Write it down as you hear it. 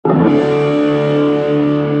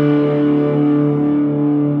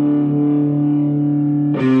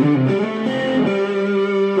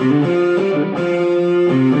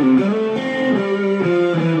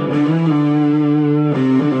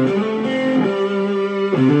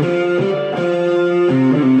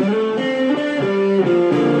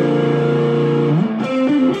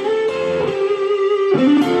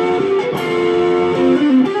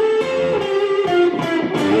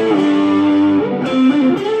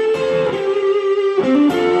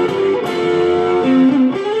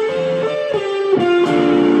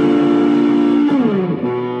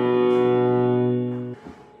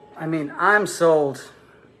I'm sold.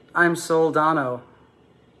 I'm Soldano.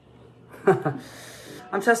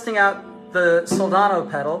 I'm testing out the Soldano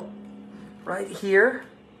pedal right here.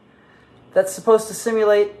 That's supposed to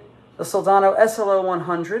simulate the Soldano SLO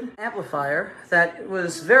 100 amplifier that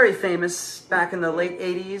was very famous back in the late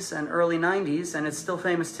 80s and early 90s, and it's still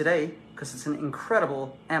famous today because it's an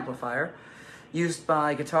incredible amplifier used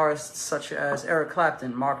by guitarists such as Eric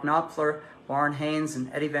Clapton, Mark Knopfler, Warren Haynes,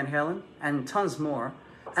 and Eddie Van Halen, and tons more.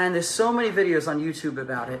 And there's so many videos on YouTube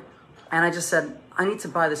about it. And I just said, I need to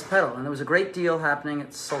buy this pedal. And there was a great deal happening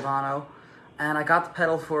at Soldano. And I got the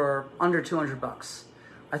pedal for under 200 bucks.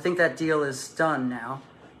 I think that deal is done now.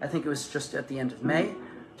 I think it was just at the end of May.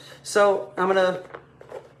 So I'm gonna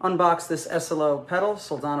unbox this SLO pedal,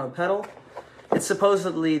 Soldano pedal. It's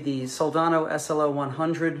supposedly the Soldano SLO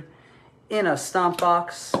 100 in a stomp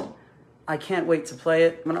box. I can't wait to play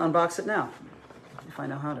it. I'm gonna unbox it now, if I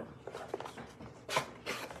know how to.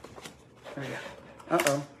 There we go.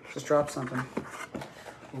 Uh-oh, just dropped something.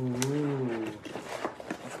 Ooh.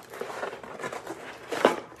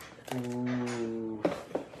 Ooh.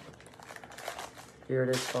 Here it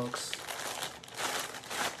is, folks.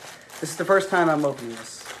 This is the first time I'm opening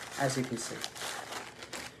this, as you can see.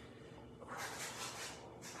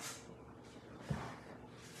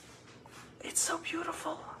 It's so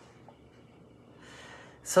beautiful.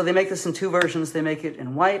 So they make this in two versions. They make it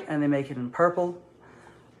in white and they make it in purple.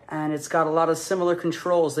 And it's got a lot of similar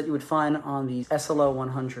controls that you would find on the SLO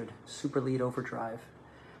 100 Super Lead Overdrive.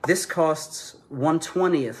 This costs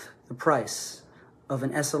 1/20th the price of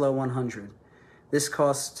an SLO 100. This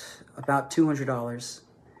costs about $200,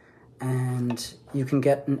 and you can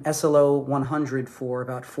get an SLO 100 for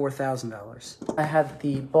about $4,000. I had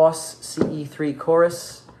the Boss CE3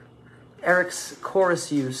 chorus. Eric's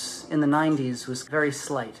chorus use in the 90s was very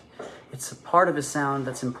slight. It's a part of his sound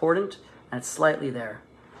that's important, and it's slightly there.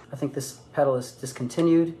 I think this pedal is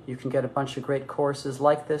discontinued. You can get a bunch of great choruses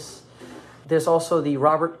like this. There's also the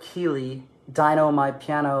Robert Keeley Dino My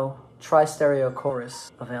Piano Tri-Stereo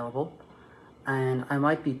Chorus available. And I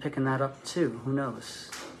might be picking that up too, who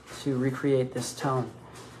knows, to recreate this tone.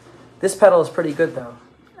 This pedal is pretty good though.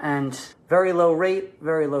 And very low rate,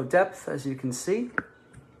 very low depth, as you can see.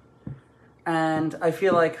 And I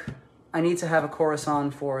feel like I need to have a chorus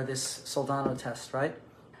on for this Soldano test, right?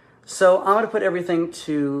 So I'm gonna put everything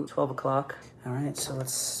to 12 o'clock. All right, so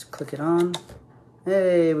let's click it on.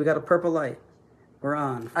 Hey, we got a purple light. We're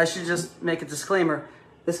on. I should just make a disclaimer.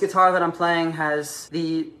 This guitar that I'm playing has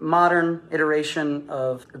the modern iteration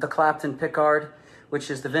of the Clapton pickguard,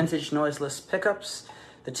 which is the Vintage Noiseless pickups,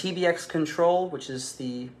 the TBX control, which is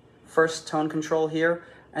the first tone control here,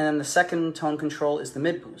 and then the second tone control is the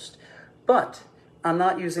Midboost. But I'm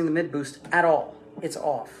not using the Midboost at all. It's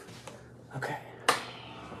off. Okay.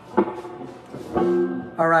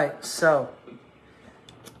 All right, so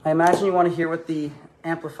I imagine you want to hear what the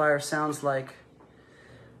amplifier sounds like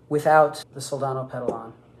without the Soldano pedal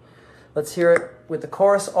on. Let's hear it with the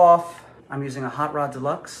chorus off. I'm using a Hot Rod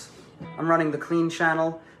Deluxe. I'm running the clean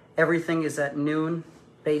channel. Everything is at noon,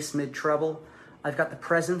 bass, mid, treble. I've got the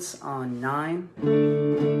presence on 9.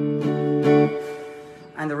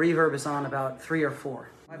 And the reverb is on about 3 or 4.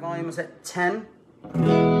 My volume is at 10.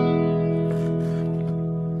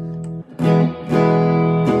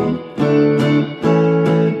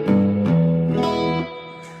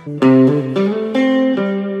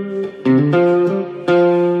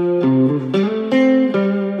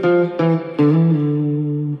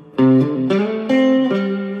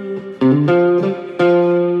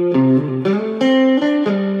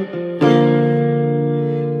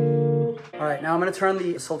 Turn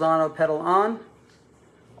the Soldano pedal on.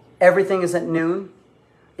 Everything is at noon.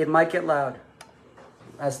 It might get loud,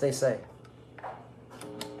 as they say.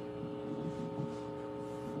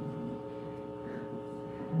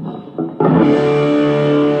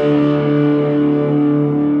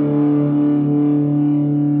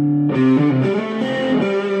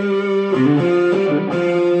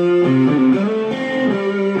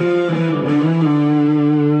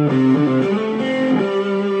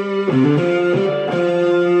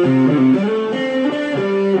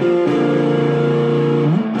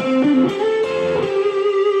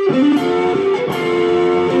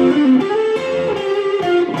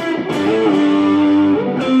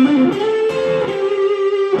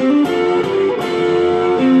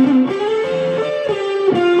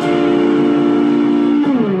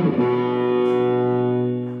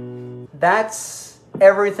 That's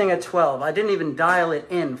everything at 12. I didn't even dial it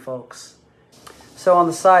in, folks. So on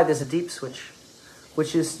the side, there's a deep switch,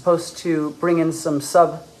 which is supposed to bring in some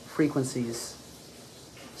sub frequencies.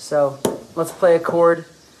 So let's play a chord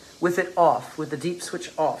with it off, with the deep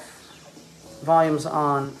switch off. Volume's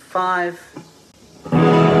on 5.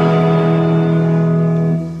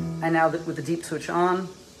 And now with the deep switch on.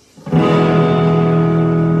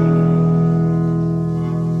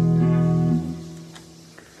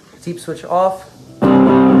 Deep switch off.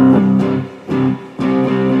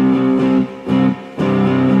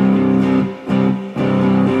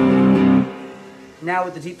 Now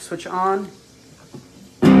with the deep switch on.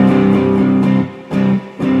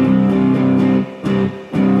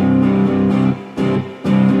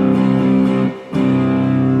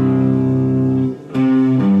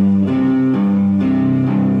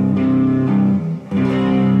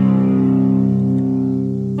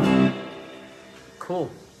 Cool.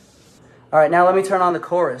 All right, now let me turn on the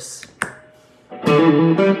chorus.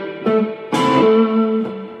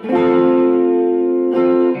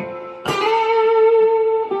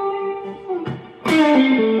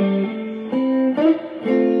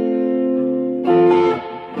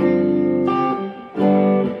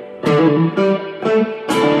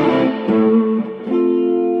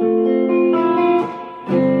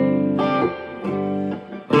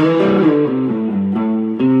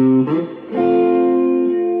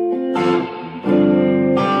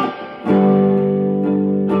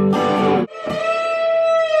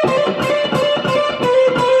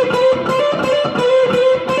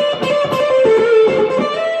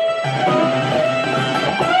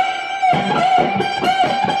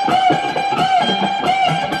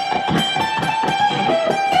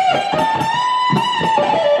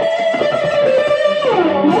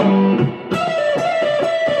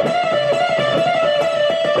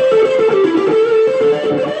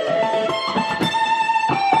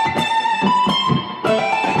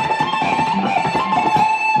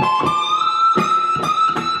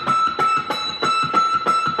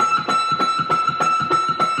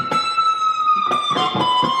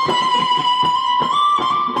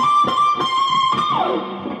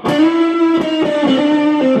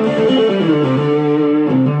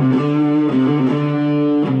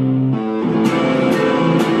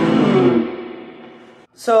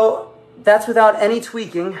 So that's without any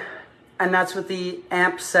tweaking, and that's with the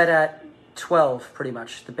amp set at 12 pretty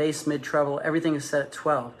much. The bass, mid, treble, everything is set at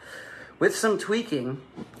 12. With some tweaking,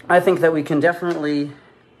 I think that we can definitely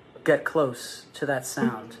get close to that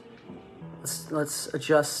sound. Let's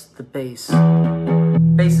adjust the bass.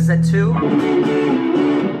 Bass is at 2.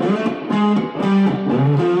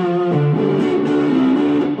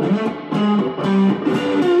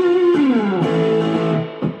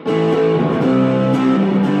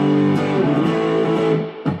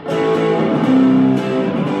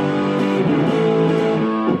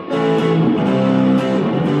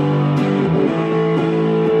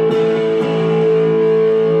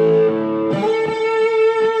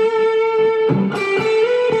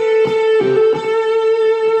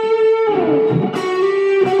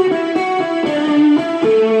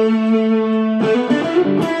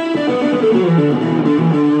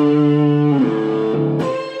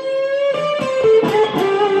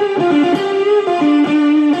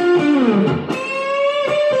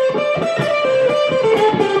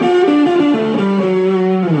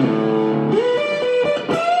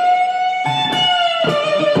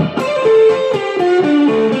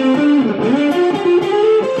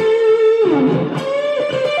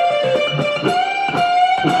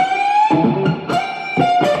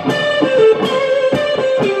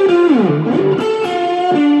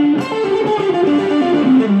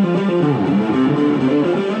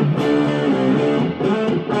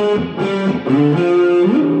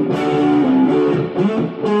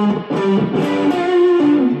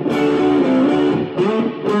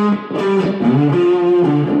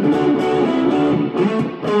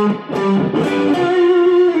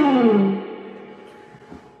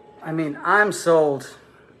 I mean, I'm sold.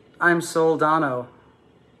 I'm Soldano.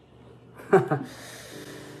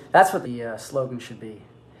 That's what the slogan should be.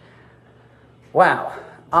 Wow.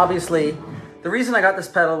 Obviously, the reason I got this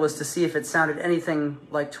pedal was to see if it sounded anything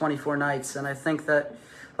like 24 Nights, and I think that,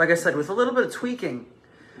 like I said, with a little bit of tweaking,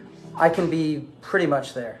 I can be pretty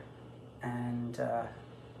much there. and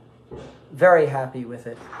very happy with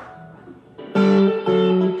it.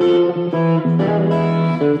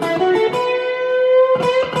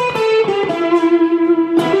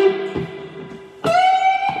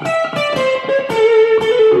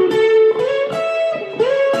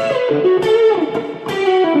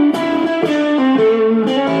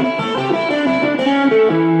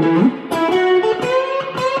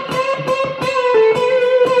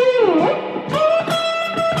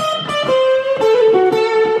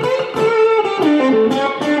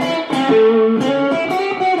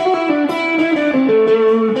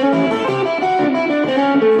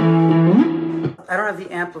 I don't have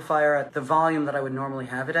the amplifier at the volume that I would normally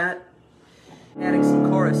have it at. Adding some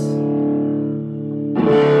chorus.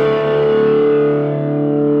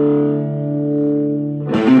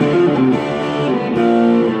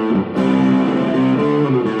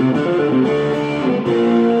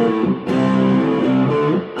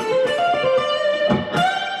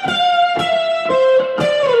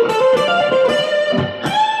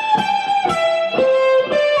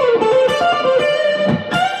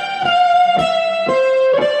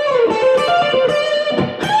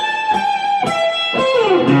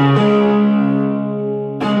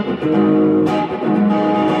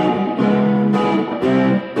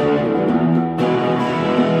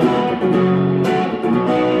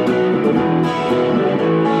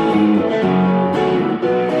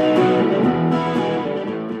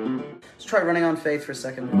 Try running on faith for a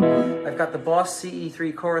second. I've got the Boss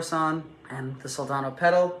CE3 chorus on and the Soldano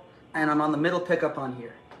pedal, and I'm on the middle pickup on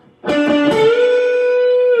here.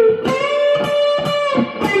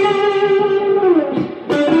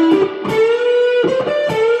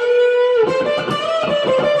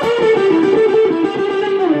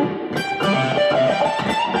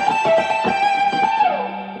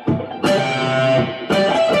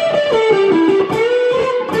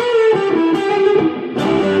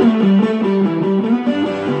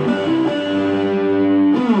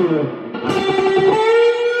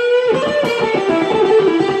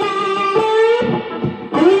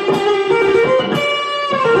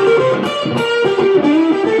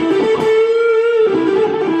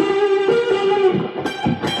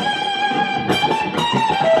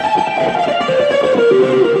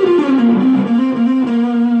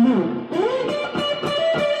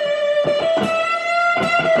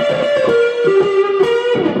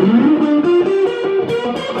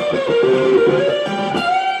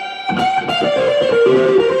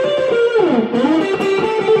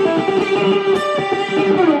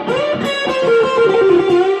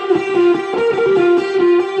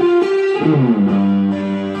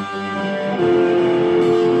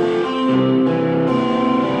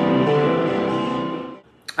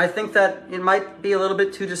 I think that it might be a little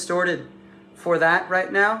bit too distorted for that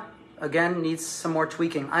right now. Again, needs some more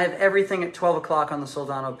tweaking. I have everything at 12 o'clock on the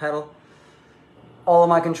Soldano pedal. All of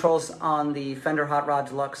my controls on the Fender Hot Rod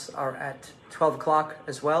Deluxe are at 12 o'clock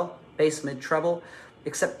as well. Bass, mid, treble.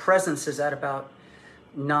 Except presence is at about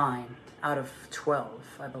 9 out of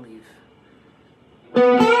 12, I believe.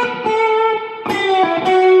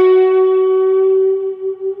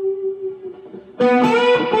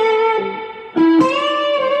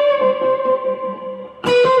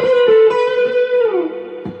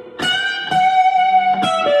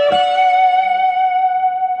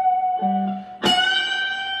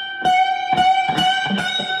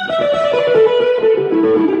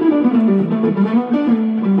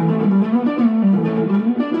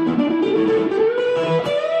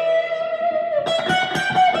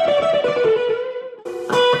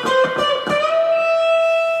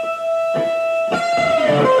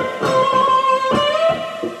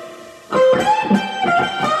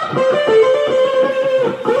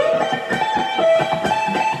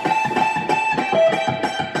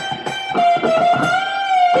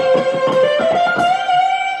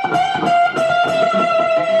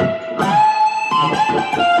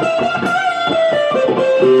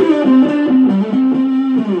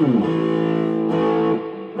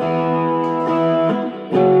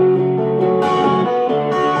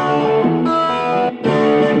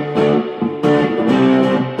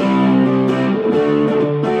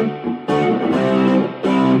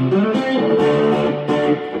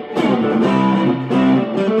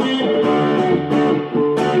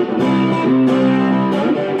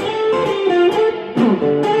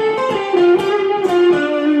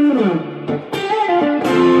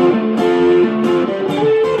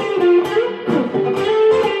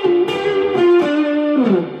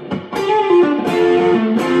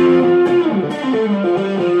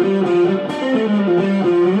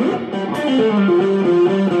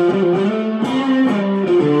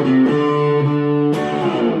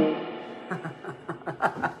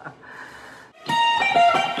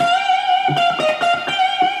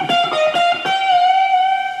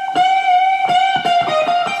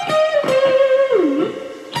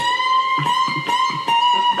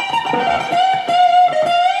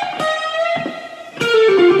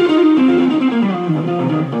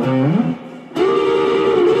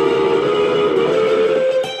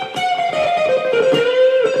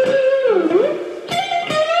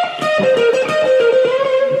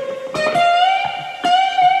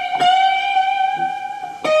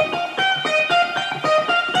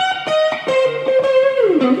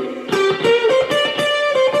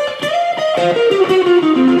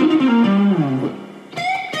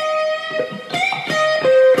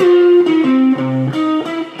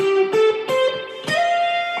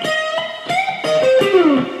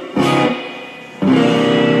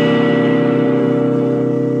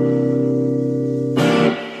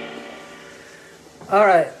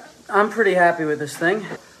 I'm pretty happy with this thing.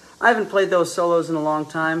 I haven't played those solos in a long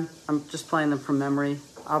time. I'm just playing them from memory.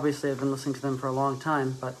 Obviously, I've been listening to them for a long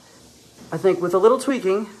time, but I think with a little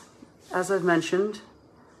tweaking, as I've mentioned,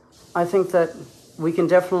 I think that we can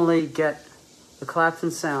definitely get the Clapton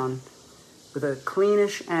sound with a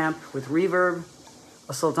cleanish amp with reverb,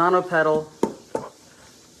 a Soldano pedal,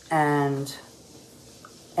 and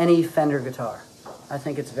any Fender guitar. I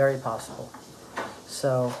think it's very possible.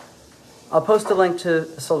 So I'll post a link to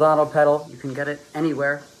the Soldano pedal. You can get it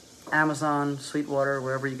anywhere, Amazon, Sweetwater,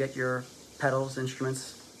 wherever you get your pedals,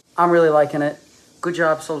 instruments. I'm really liking it. Good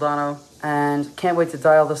job, Soldano, and can't wait to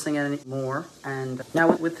dial this thing in more. And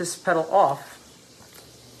now with this pedal off,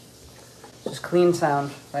 just clean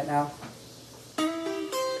sound right now.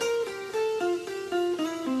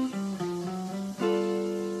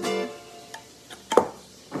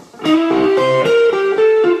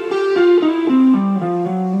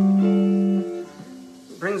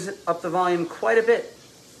 Brings it up the volume quite a bit.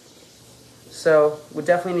 So we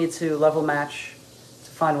definitely need to level match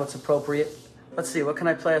to find what's appropriate. Let's see, what can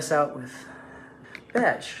I play us out with?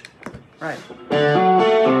 Badge, right.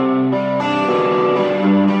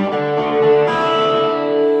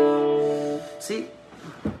 See,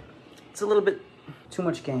 it's a little bit too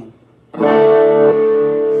much gain.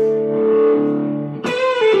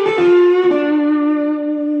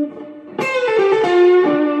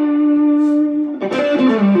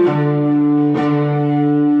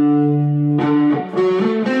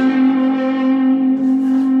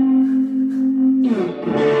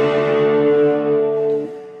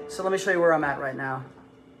 So let me show you where I'm at right now.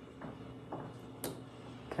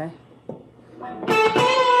 Okay.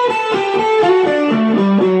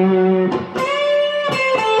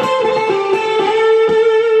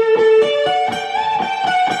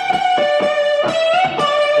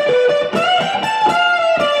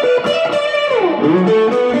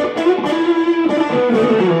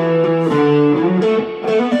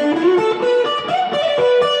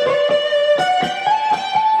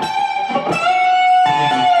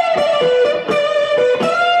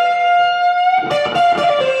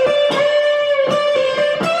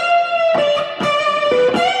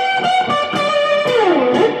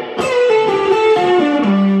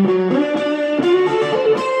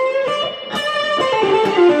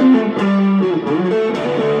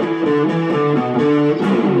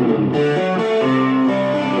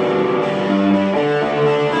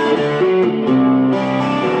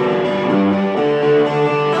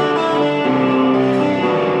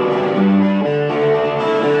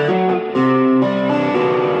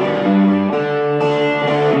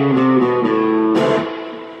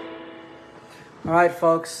 All right,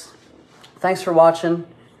 folks, thanks for watching.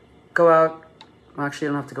 Go out, well, actually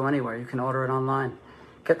you don't have to go anywhere. You can order it online.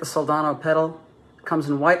 Get the Soldano pedal. It comes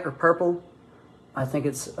in white or purple. I think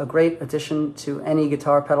it's a great addition to any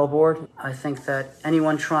guitar pedal board. I think that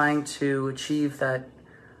anyone trying to achieve that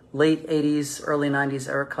late 80s, early 90s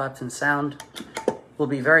Eric Clapton sound will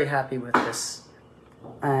be very happy with this.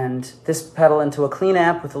 And this pedal into a clean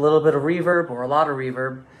amp with a little bit of reverb or a lot of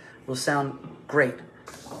reverb will sound great.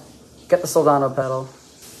 Get the Soldano pedal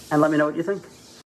and let me know what you think.